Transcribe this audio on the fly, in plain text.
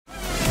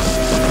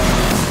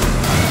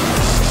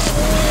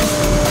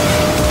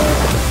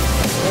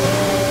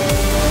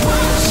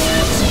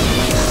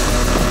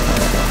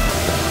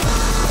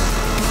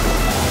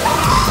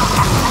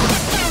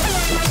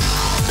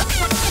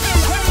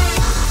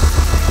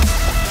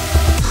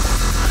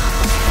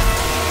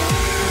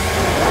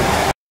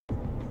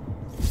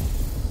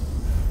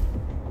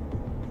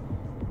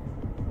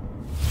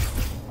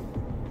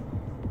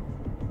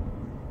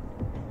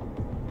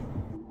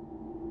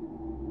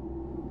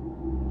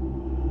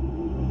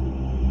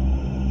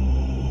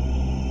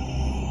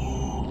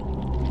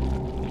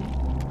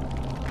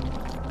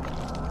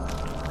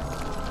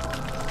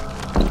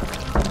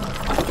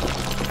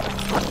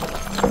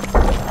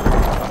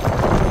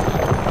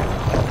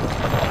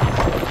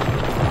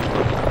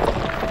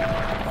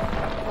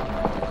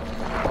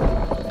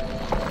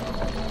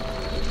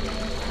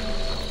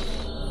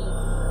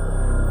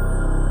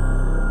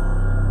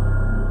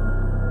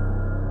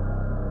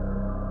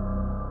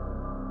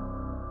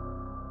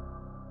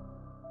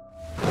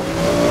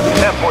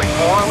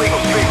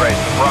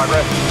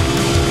progress.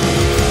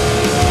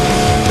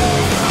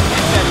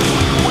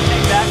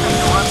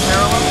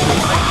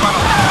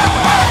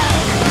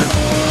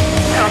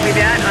 Copy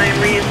that. I am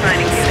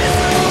reassigning units.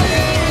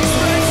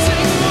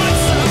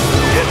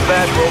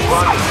 Dispatch, roll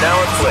run is now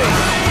in place.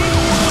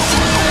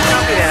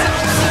 Copy that.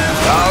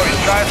 Oh, he's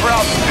trying for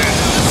altitude.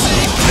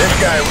 This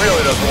guy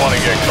really doesn't want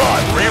to get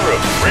caught. Reroute,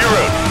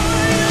 reroute.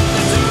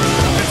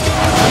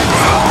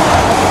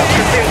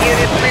 Pursuit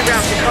units,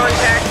 reroute to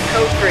contact,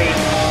 code 3.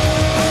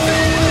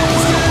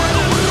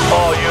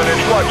 All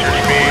units, watch your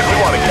speed.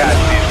 We want to catch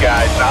these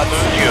guys, not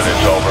lose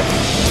units. Over.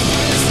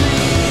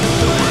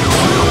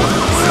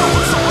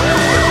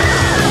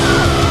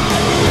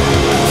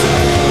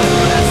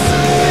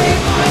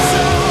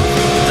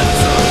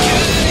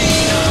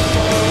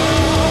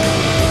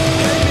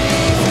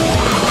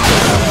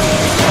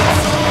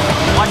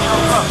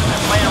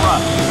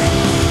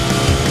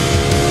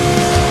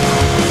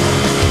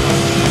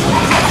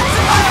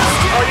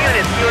 All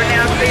units, you are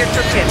now cleared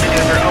for pit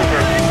maneuver. Over.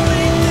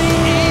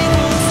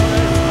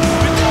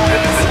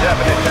 This is a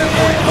definite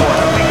 1044.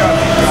 Have we got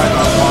these guys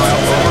on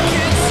file? Over.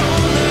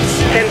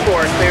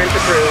 10-4, clearance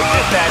approved.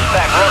 Dispatch,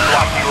 that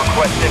roadblock you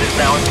requested is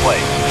now in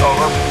place.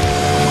 Over.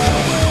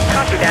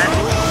 Copy that.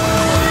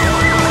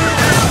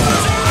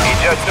 He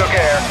just took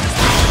air.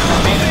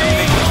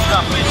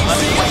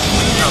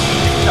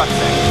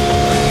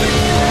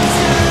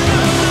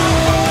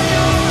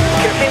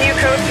 Continue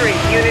code 3.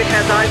 Unit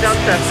has eyes on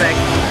suspect.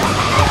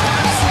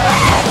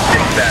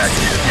 Dispatch,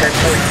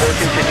 1044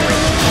 continuing.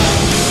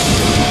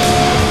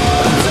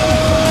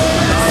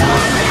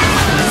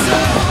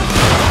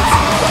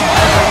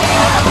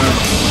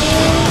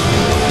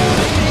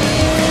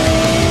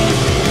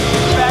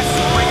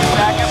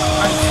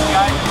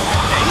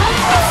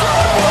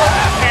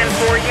 And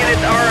 4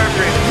 units are en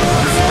route.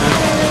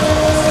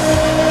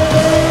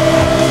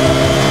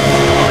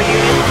 All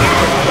units,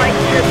 flight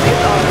trip is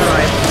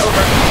authorized.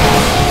 Over.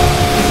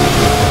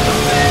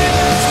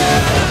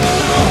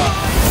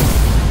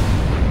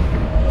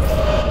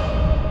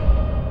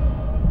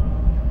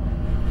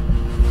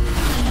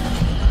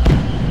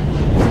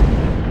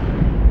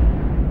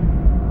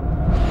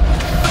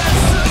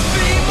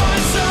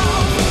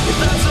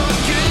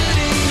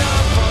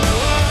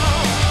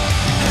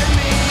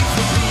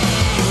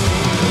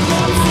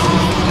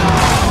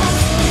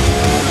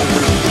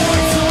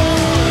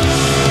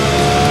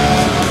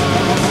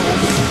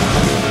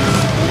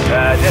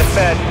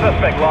 Dispatch,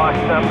 suspect lost.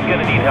 I'm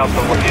gonna need help.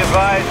 Be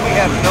advised, we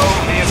have no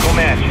vehicle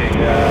matching.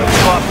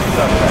 Lost the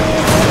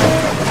suspect.